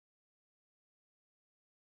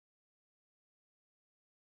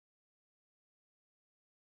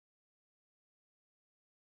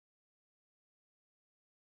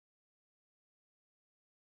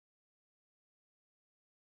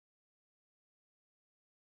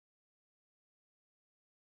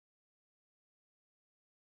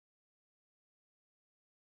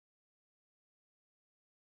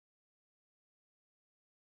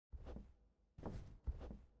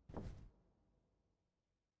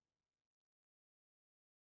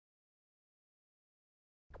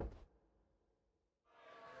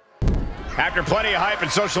After plenty of hype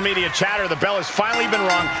and social media chatter, the bell has finally been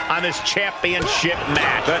rung on this championship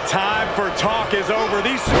match. The time for talk is over.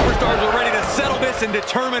 These superstars are ready to settle this and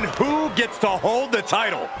determine who gets to hold the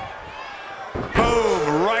title.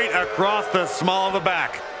 Boom, right across the small of the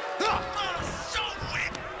back.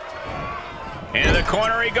 In the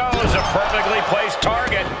corner he goes, a perfectly placed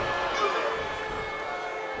target.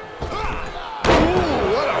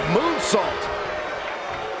 Ooh, what a moonsault.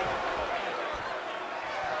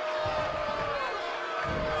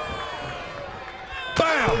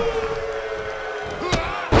 Bam!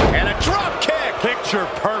 And a drop kick. Picture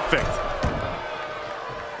perfect.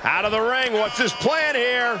 Out of the ring, what's his plan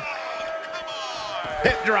here?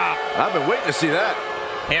 Hip drop. I've been waiting to see that.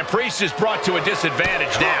 And Priest is brought to a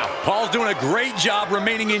disadvantage now. Paul's doing a great job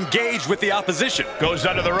remaining engaged with the opposition. Goes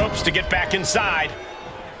under the ropes to get back inside.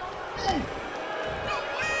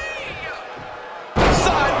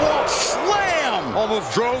 Sidewalk slam!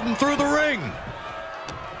 Almost drove him through the ring.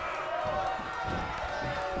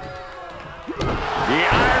 The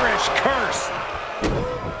Irish curse.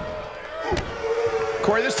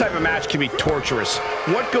 Corey, this type of match can be torturous.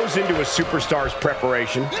 What goes into a superstar's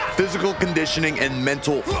preparation? Physical conditioning and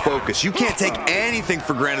mental focus. You can't take anything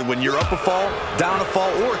for granted when you're up a fall, down a fall,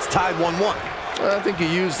 or it's tied 1-1. I think you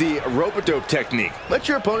use the rope-a-dope technique. Let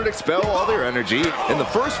your opponent expel all their energy in the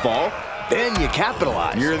first fall, then you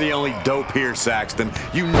capitalize. You're the only dope here, Saxton.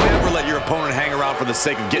 You never let your opponent hang around for the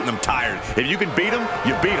sake of getting them tired. If you can beat them,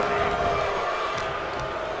 you beat them.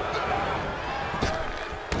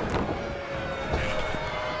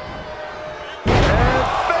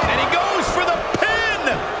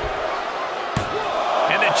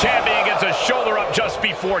 Champion gets a shoulder up just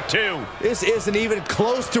before 2. This isn't even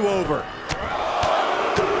close to over.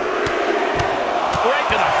 Right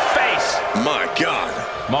to the face. My God.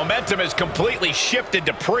 Momentum has completely shifted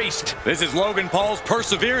to Priest. This is Logan Paul's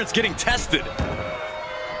perseverance getting tested.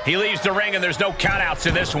 He leaves the ring and there's no countouts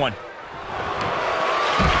in this one.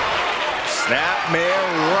 Snapmare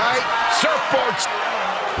right. Surfboards.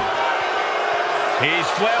 He's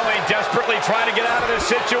flailing, desperately trying to get out of this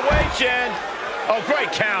situation. Oh,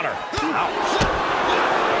 great counter. Ouch.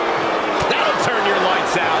 That'll turn your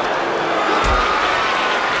lights out.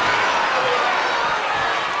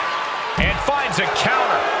 And finds a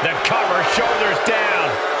counter. The cover, shoulders down.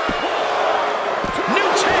 New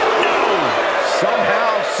champ, no! Somehow,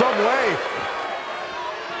 some way.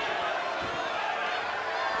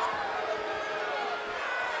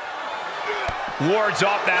 Wards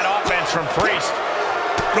off that offense from Priest.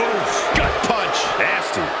 Oof, gut punch.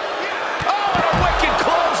 Nasty. Oh, and a wicked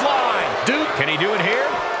clothesline. Dude, can he do it here?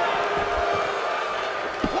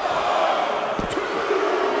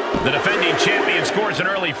 The defending champion scores an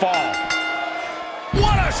early fall.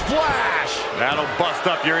 What a splash! That'll bust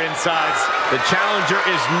up your insides. The challenger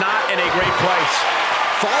is not in a great place.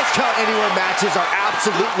 Falls Count Anywhere matches are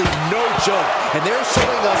absolutely no joke, and they're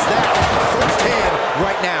showing us that firsthand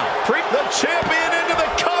right now. The champion into the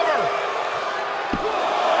cover.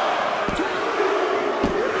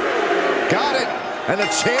 Got it, and the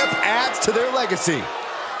champ adds to their legacy.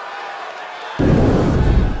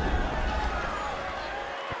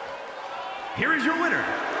 Here is your winner,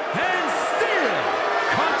 and still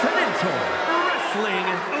Continental Wrestling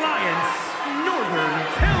Alliance Northern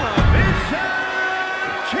Television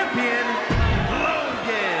Champion,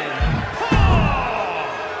 Logan Paul!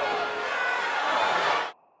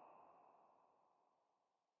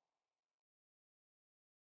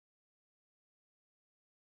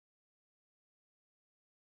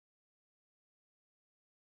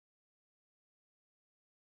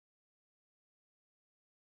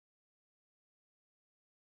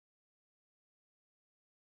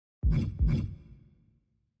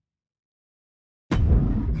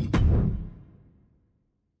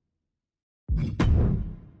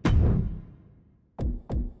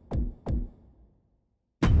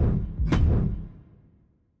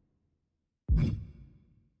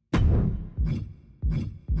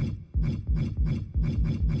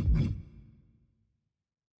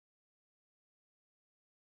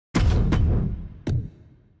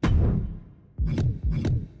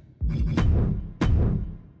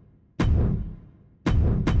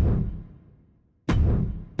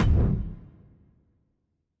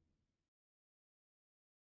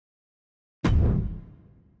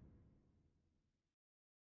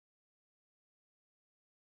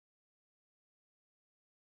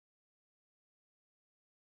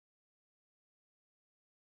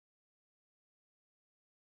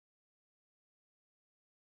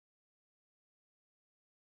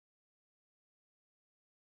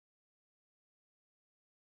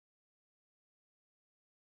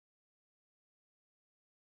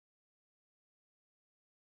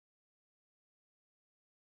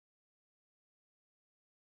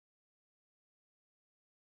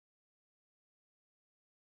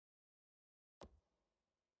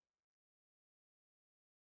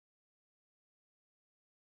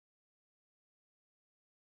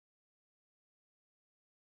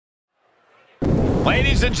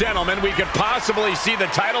 Ladies and gentlemen, we could possibly see the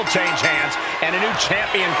title change hands and a new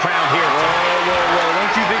champion crowned here. Whoa.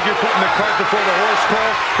 Don't you think you're putting the cart before the horse,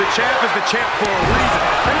 Cole? The champ is the champ for a reason.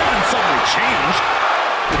 That doesn't suddenly change.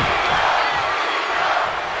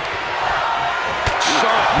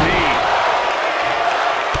 Sharp knee.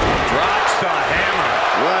 Drops the hammer.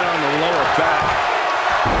 Right on the lower back.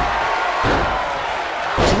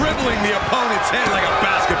 Dribbling the opponent's head like a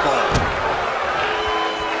basketball.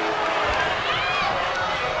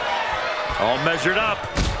 All measured up.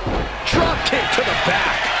 Drop kick to the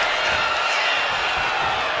back.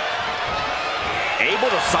 Able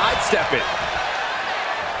to sidestep it.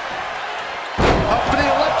 Up for the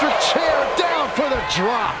electric chair, down for the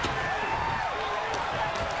drop.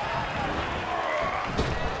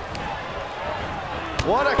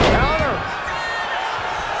 What a counter.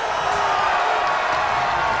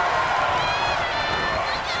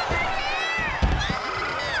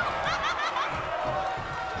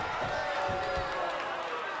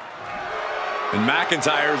 And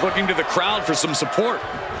McIntyre is looking to the crowd for some support.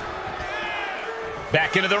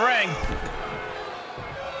 Back into the ring.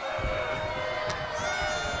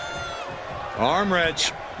 Arm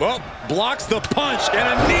wrench. Well, blocks the punch and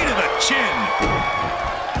a knee to the chin.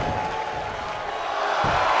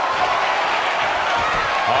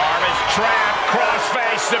 Arm is trapped.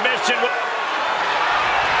 Crossface submission.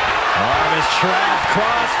 Arm is trapped,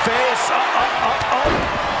 crossface.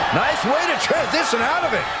 Nice way to transition out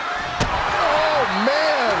of it. Oh,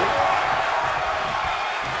 man.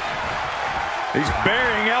 He's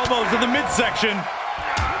burying elbows to the midsection.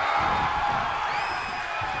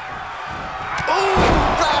 Oh,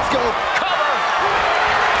 Glasgow, cover.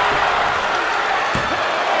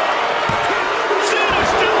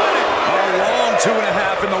 Cena's doing it. A long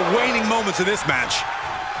 2.5 in the waning moments of this match.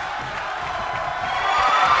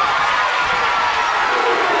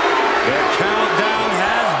 The countdown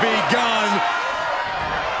has begun.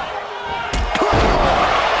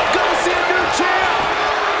 Gonna see a new champ.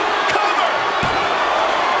 Cover.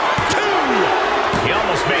 2. He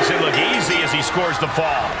almost makes it look easy as he scores the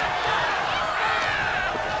fall.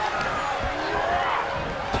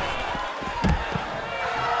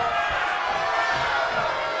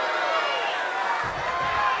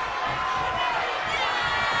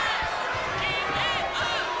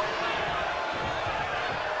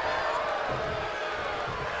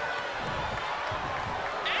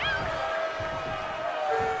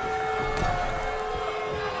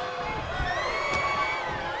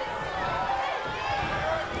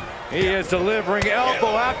 He is delivering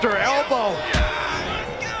elbow after elbow.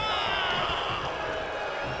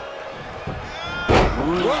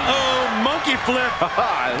 Uh-oh, monkey flip.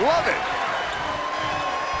 I love it.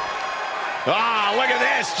 Ah, look at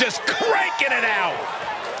this, just cranking it out.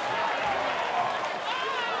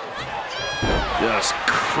 Just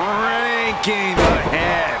cranking the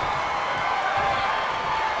head.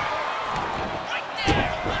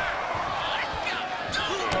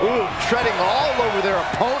 Ooh, treading all over their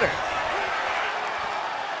opponent.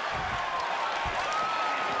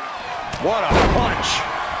 What a punch.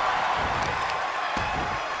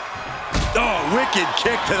 Oh, wicked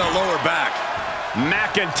kick to the lower back.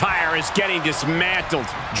 McIntyre is getting dismantled.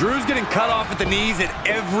 Drew's getting cut off at the knees at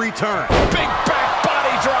every turn. Big back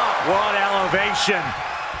body drop. What elevation.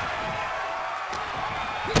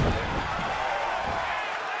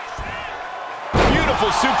 Beautiful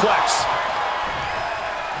suplex.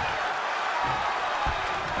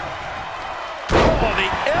 Oh, the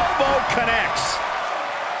elbow connects.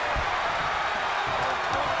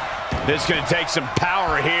 This is going to take some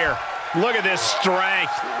power here. Look at this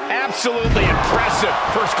strength. Absolutely impressive.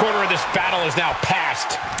 First quarter of this battle is now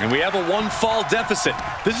past. And we have a 1-fall deficit.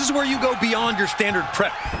 This is where you go beyond your standard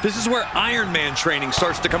prep. This is where Iron Man training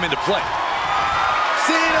starts to come into play.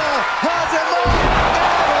 Cena has him up.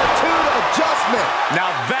 Attitude adjustment. Now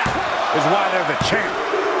that is why they're the champ.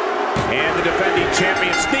 And the defending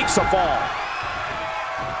champion sneaks a fall.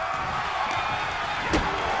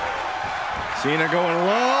 Cena going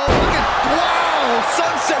low. Look at, wow,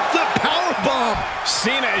 sunset flip powerbomb.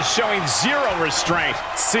 Cena is showing zero restraint.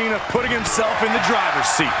 Cena putting himself in the driver's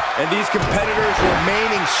seat. And these competitors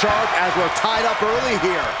remaining sharp as we're tied up early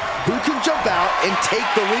here. Who can jump out and take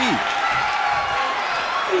the lead?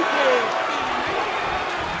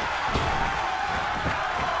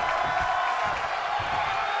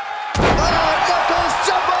 Knuckles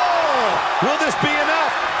jumbo! Will this be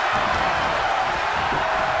enough?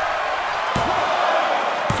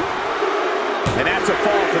 And that's a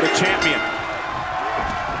fall for the champion.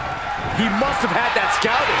 He must have had that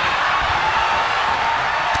scouted.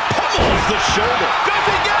 Pummels the shoulder. Does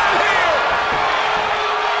he get him here?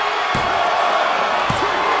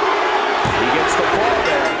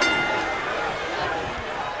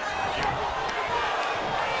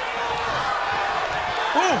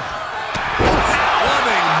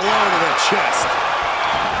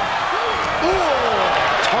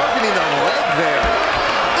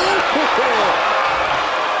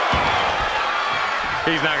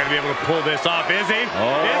 He's not going to be able to pull this off, is he?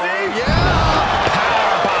 Oh, is he? Yeah!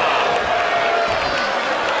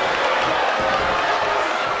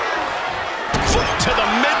 Foot to the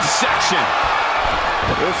midsection.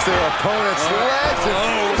 Lifts their opponent's legs.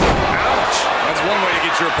 Ouch. That's one way to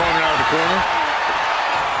get your opponent out of the corner.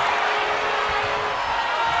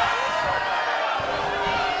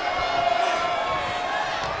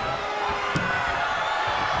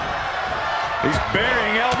 He's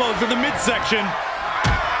burying elbows in the midsection.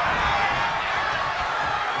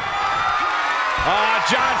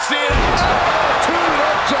 John Cena. Two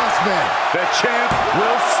adjustment. The champ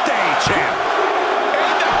will stay champ.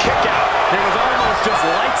 And the kick out. It was almost just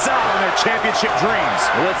lights out on their championship dreams.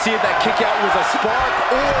 Let's see if that kick out was a spark,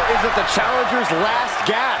 or is it the challenger's last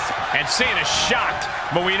gasp? And Cena's shocked,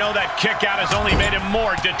 but we know that kick out has only made him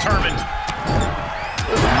more determined.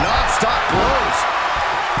 Non-stop blows.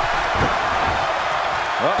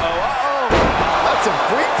 That's a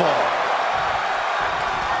free fall.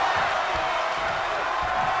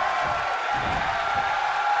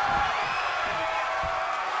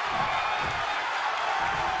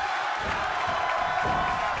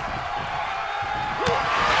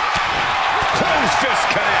 Closed fist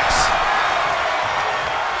connects.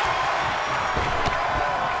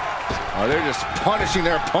 Oh, they're just punishing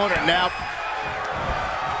their opponent now.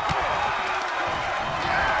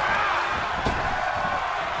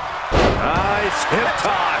 Nice hip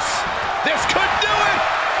toss. This could do it.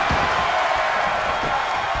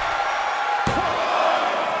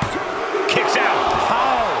 Kicks out.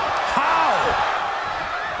 How?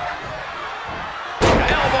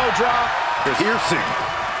 Elbow drop. Piercing.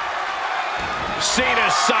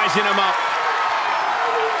 Cena's sizing him up.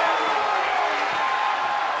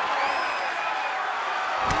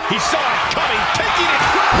 He saw it coming, taking it.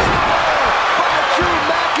 By Drew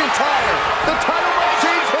McIntyre. The title might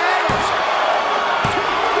change hands.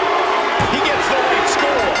 He gets the late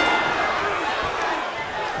score.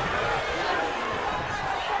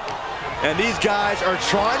 And these guys are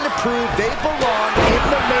trying to prove they belong in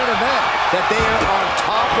the main event, that they are on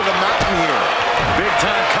top of the mountain here.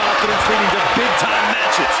 Big-time confidence leading to big-time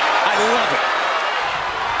matches. I love it.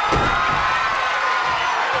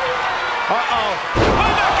 Uh-oh.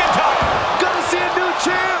 Oh, McIntyre. Gonna see a new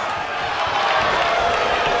champ.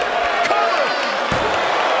 Cover.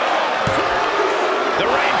 The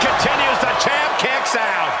reign continues. The champ kicks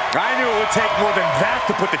out. I knew it would take more than that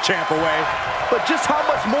to put the champ away. But just how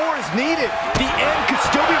much more is needed? The end could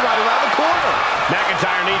still be right around the corner.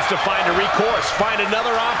 McIntyre needs to find a recourse, find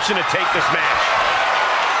another option to take this match.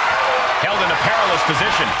 Held in a perilous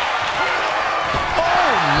position.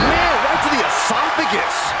 Oh, man, right to the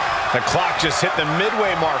esophagus. The clock just hit the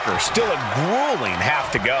midway marker. Still a grueling half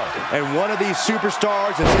to go. And one of these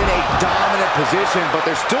superstars is in a dominant position, but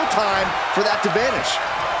there's still time for that to vanish.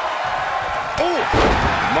 Oh,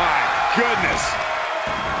 my goodness.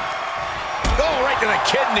 Oh, right to the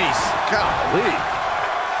kidneys. Golly.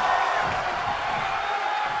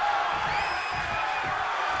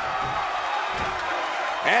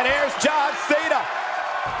 And here's John Cena.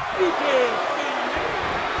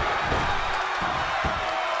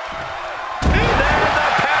 And then the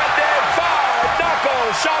patented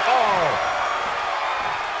five-knuckle shuffle.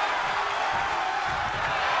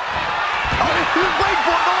 He's waiting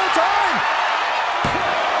for it the whole time.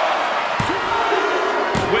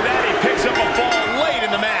 With that, he picks up a fall late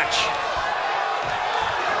in the match.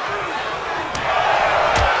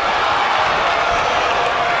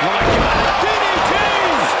 Oh, my God. DDT!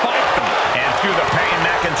 Spiked him. And through the pain,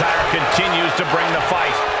 McIntyre continues to bring the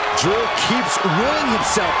fight. Drew keeps willing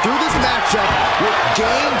himself through this matchup with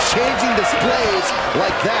game-changing displays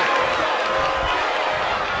like that.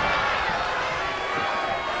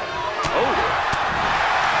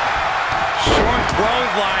 Short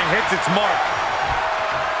clothesline hits its mark.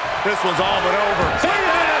 This one's all but over.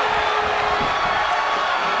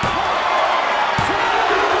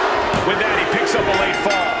 With that, he picks up a late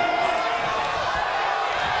fall.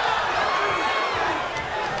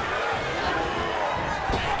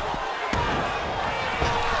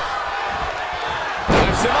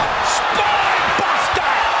 Lifts him up. Spine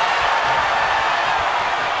buster!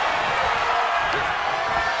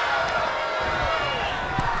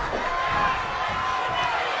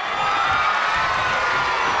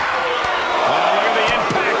 Oh, look at the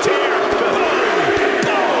impact here. Boom!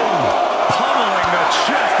 Boom! Pummeling the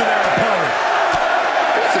chest of their opponent.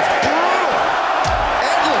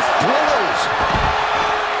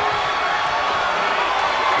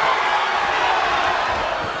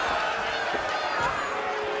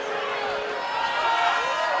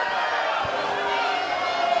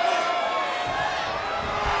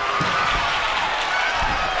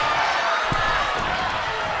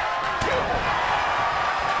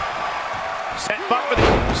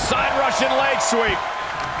 Russian leg sweep.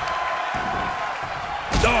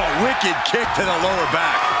 Oh, wicked kick to the lower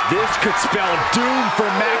back. This could spell doom for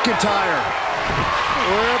McIntyre.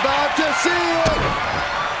 We're about to see it.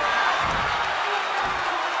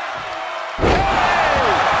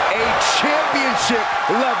 Hey! A championship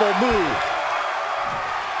level move.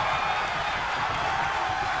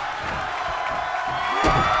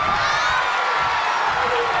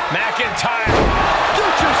 McIntyre.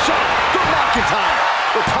 Future shot from McIntyre.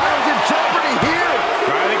 The title's in jeopardy here.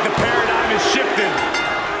 I think the paradigm is shifted.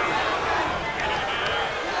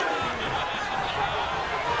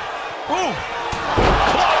 Ooh.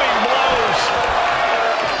 Clubbing blows.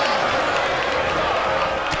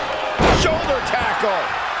 Shoulder tackle.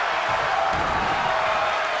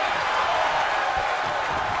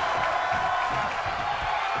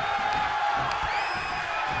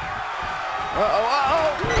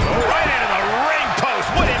 Right into the ring post.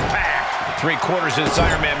 What impact. 3/4 of this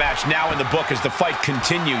Iron Man match now in the book as the fight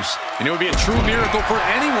continues. And it would be a true miracle for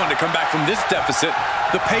anyone to come back from this deficit.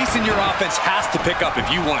 The pace in your offense has to pick up if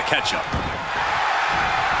you want to catch up.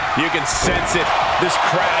 You can sense it. This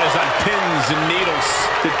crowd is on pins and needles.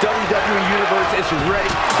 The WWE Universe is ready.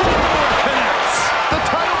 Connects. The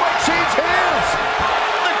title might change hands.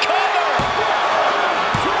 The cover.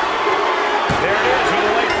 There it is with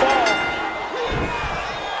a late fall.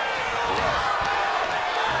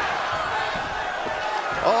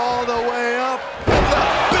 All the way up. The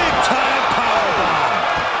big-time powerbomb.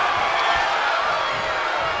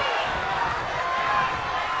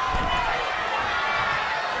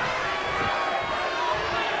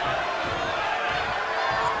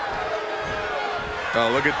 Oh,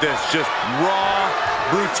 look at this. Just raw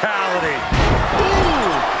brutality.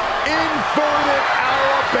 Ooh! Inverted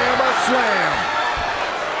Alabama slam.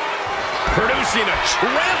 Producing a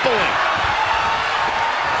trampling.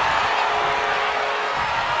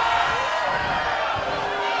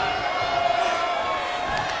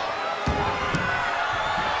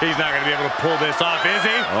 He's not going to be able to pull this off, is he?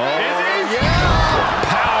 Is he? Yeah!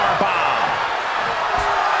 Power bomb.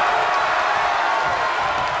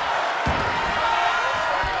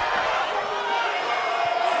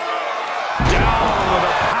 Down with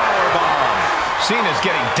a power bomb. Cena's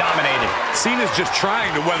getting dominated. Cena's just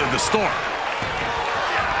trying to weather the storm.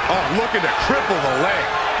 Oh, looking to cripple the leg.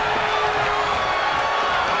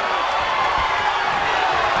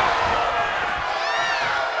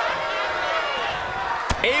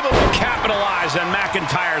 Able to capitalize on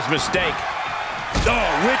McIntyre's mistake. Oh,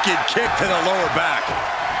 wicked kick to the lower back.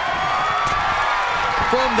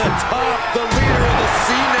 From the top, the leader of the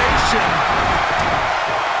C-Nation.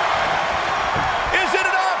 Is it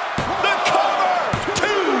enough? The cover!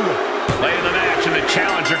 2! Late in the match, and the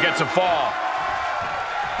challenger gets a fall.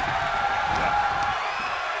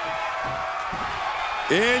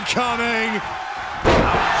 Incoming.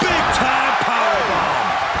 Big-time powerbomb.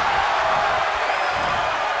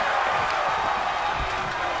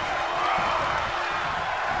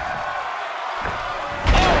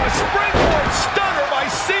 Oh, a springboard stunner by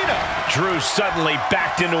Cena. Drew suddenly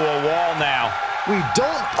backed into a wall now. We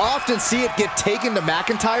don't often see it get taken to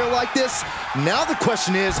McIntyre like this. Now the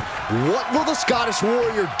question is, what will the Scottish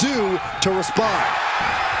Warrior do to respond?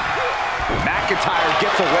 McIntyre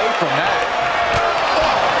gets away from that.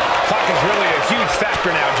 Clock is really a huge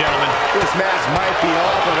factor now, gentlemen. This match might be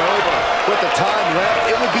all but over. With the time left,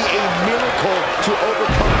 it would be a miracle to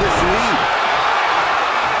overcome this lead.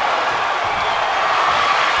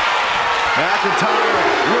 McIntyre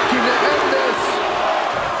looking to end this.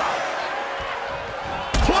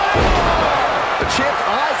 The champ's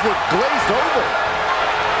eyes look glazed over.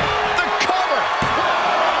 The cover.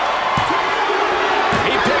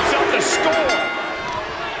 He picks up the score.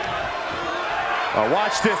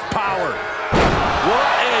 Watch this power. What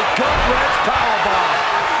a gut-wrench powerbomb.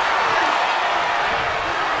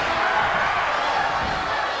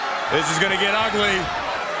 This is going to get ugly.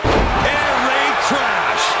 Air raid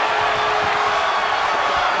crash.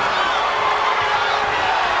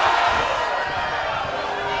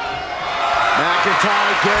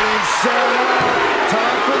 McIntyre getting set up.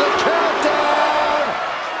 Time for the countdown.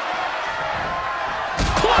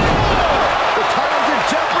 The title's in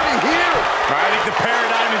jeopardy here. I think the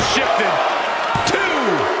paradigm has shifted. 2.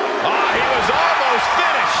 He was almost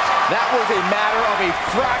finished. That was a matter of a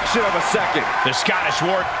fraction of a second. The Scottish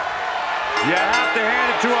Warrior. You have to hand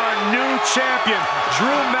it to our new champion.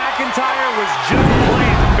 Drew McIntyre was just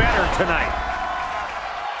playing better tonight.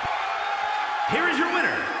 Here is your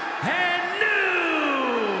winner, and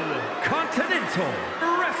new Continental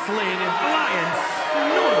Wrestling Alliance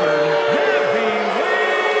Northern Heavyweight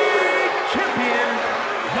Champion,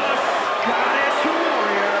 the Scottish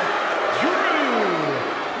Warrior,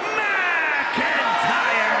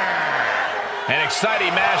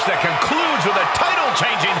 exciting match that concludes with a title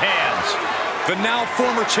changing hands. The now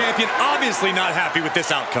former champion obviously not happy with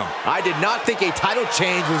this outcome. I did not think a title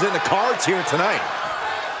change was in the cards here tonight.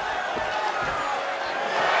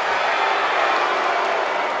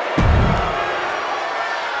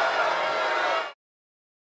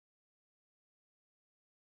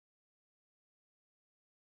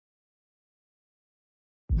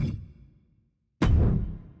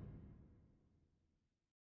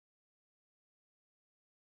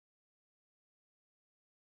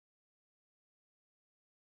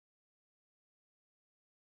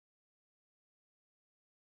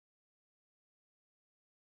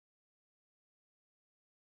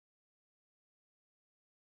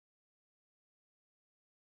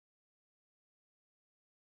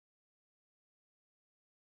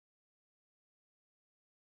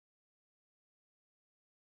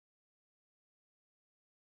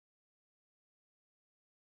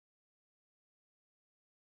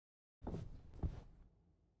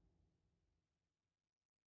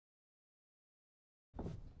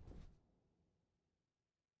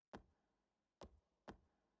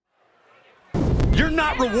 You're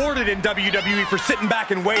not rewarded in WWE for sitting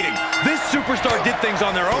back and waiting. This superstar did things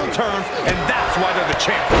on their own terms, and that's why they're the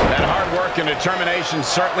champ. That hard work and determination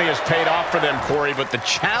certainly has paid off for them, Corey, but the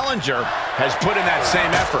challenger has put in that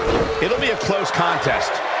same effort. It'll be a close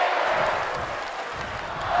contest.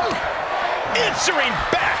 Answering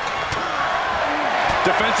back.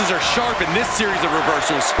 Defenses are sharp in this series of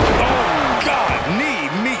reversals. Oh, God.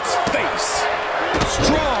 Knee meets face.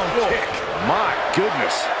 Strong kick. My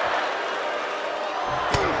goodness.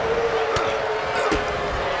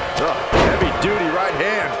 Heavy-duty right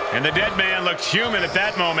hand. And the dead man looks human at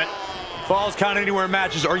that moment. Falls Count Anywhere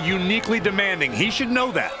matches are uniquely demanding. He should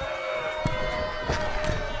know that.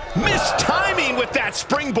 Missed timing with that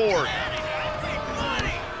springboard.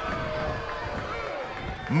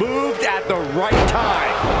 Moved at the right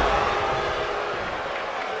time.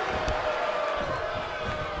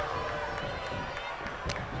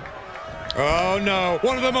 Oh, no.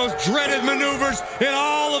 One of the most dreaded maneuvers in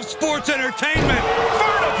all of sports entertainment.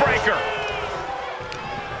 Vertebreaker.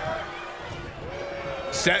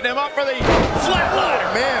 Setting him up for the flatliner.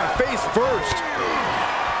 Man, face first.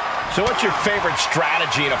 So what's your favorite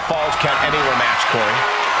strategy in a Falls Count Anywhere match, Corey?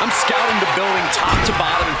 I'm scouting the building top to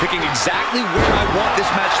bottom and picking exactly where I want this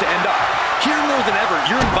match to end up. Here more than ever,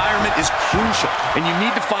 your environment is crucial, and you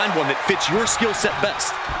need to find one that fits your skill set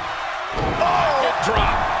best. Oh, hip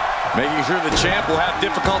drop. Making sure the champ will have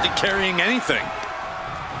difficulty carrying anything.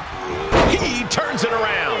 He turns it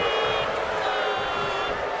around.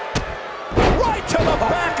 Right to the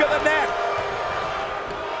back of the neck.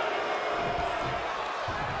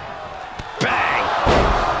 Bang.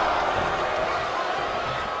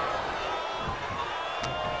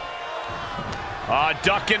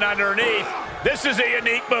 Ducking underneath. This is a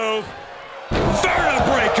unique move.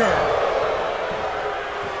 Vertebreaker.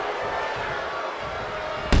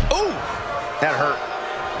 That hurt.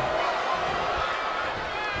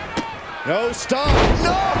 No, stop.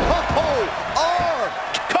 No! Arm!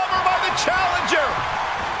 Cover by the challenger.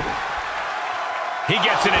 He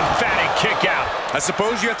gets an emphatic kick out. I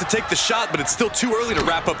suppose you have to take the shot, but it's still too early to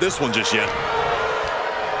wrap up this one just yet.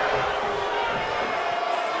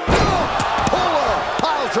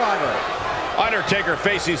 Pile driver. Undertaker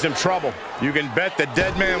facing some trouble. You can bet the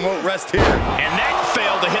dead man won't rest here. And that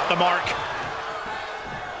failed to hit the mark.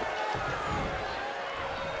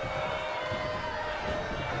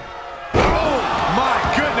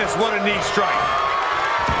 What a knee strike.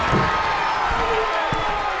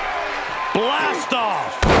 Blast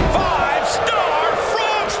off. 5-star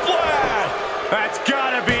frog splash. That's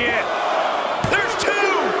gotta be it. There's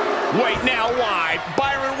two. Wait, now why?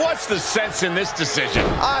 Byron, what's the sense in this decision?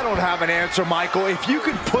 I don't have an answer, Michael. If you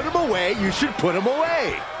can put him away, you should put him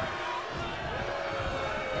away.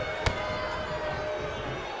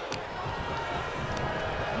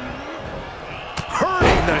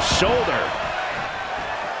 Hurting the shoulder.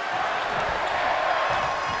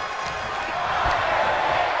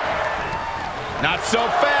 Not so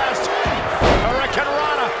fast. Hurricane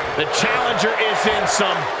Rana. The challenger is in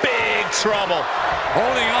some big trouble.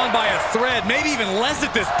 Holding on by a thread, maybe even less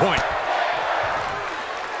at this point.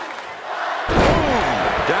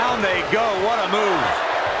 Boom. Down they go. What a move.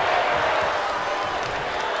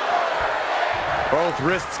 Both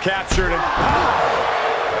wrists captured. And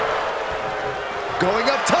going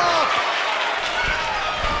up top.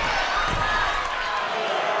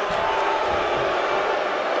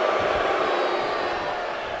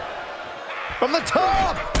 From the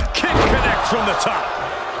top! Kick connects from the top.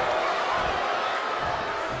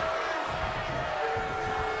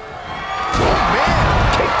 Oh, man.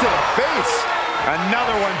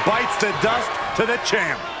 Another one bites the dust to the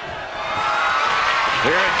champ.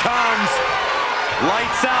 Here it comes.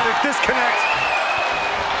 Lights out, it disconnects.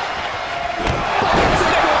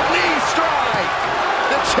 Bicycle knee strike.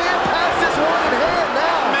 The champ has this one in hand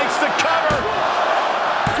now. Makes the cover.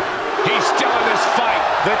 He's still in this fight.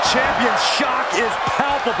 The champion's shock is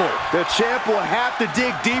palpable. The champ will have to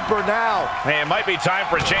dig deeper now. Hey, it might be time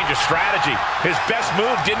for a change of strategy. His best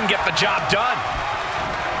move didn't get the job done.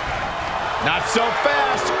 Not so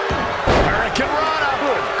fast. Hurricane Rana.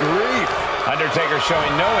 Good grief. Undertaker showing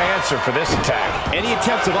no answer for this attack. Any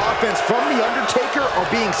attempts of offense from The Undertaker are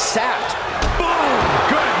being sapped. Boom!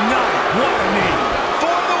 Good night. What a knee.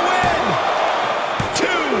 For the win. 2.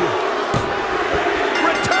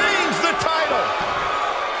 Retains the title.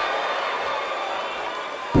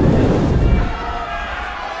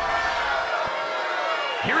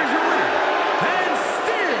 Here is your winner, and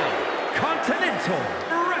still Continental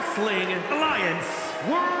Wrestling Alliance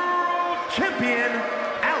World Champion,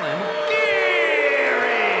 Alan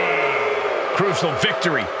Geary. Crucial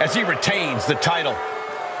victory as he retains the title.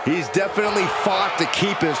 He's definitely fought to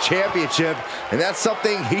keep his championship, and that's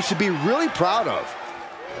something he should be really proud of.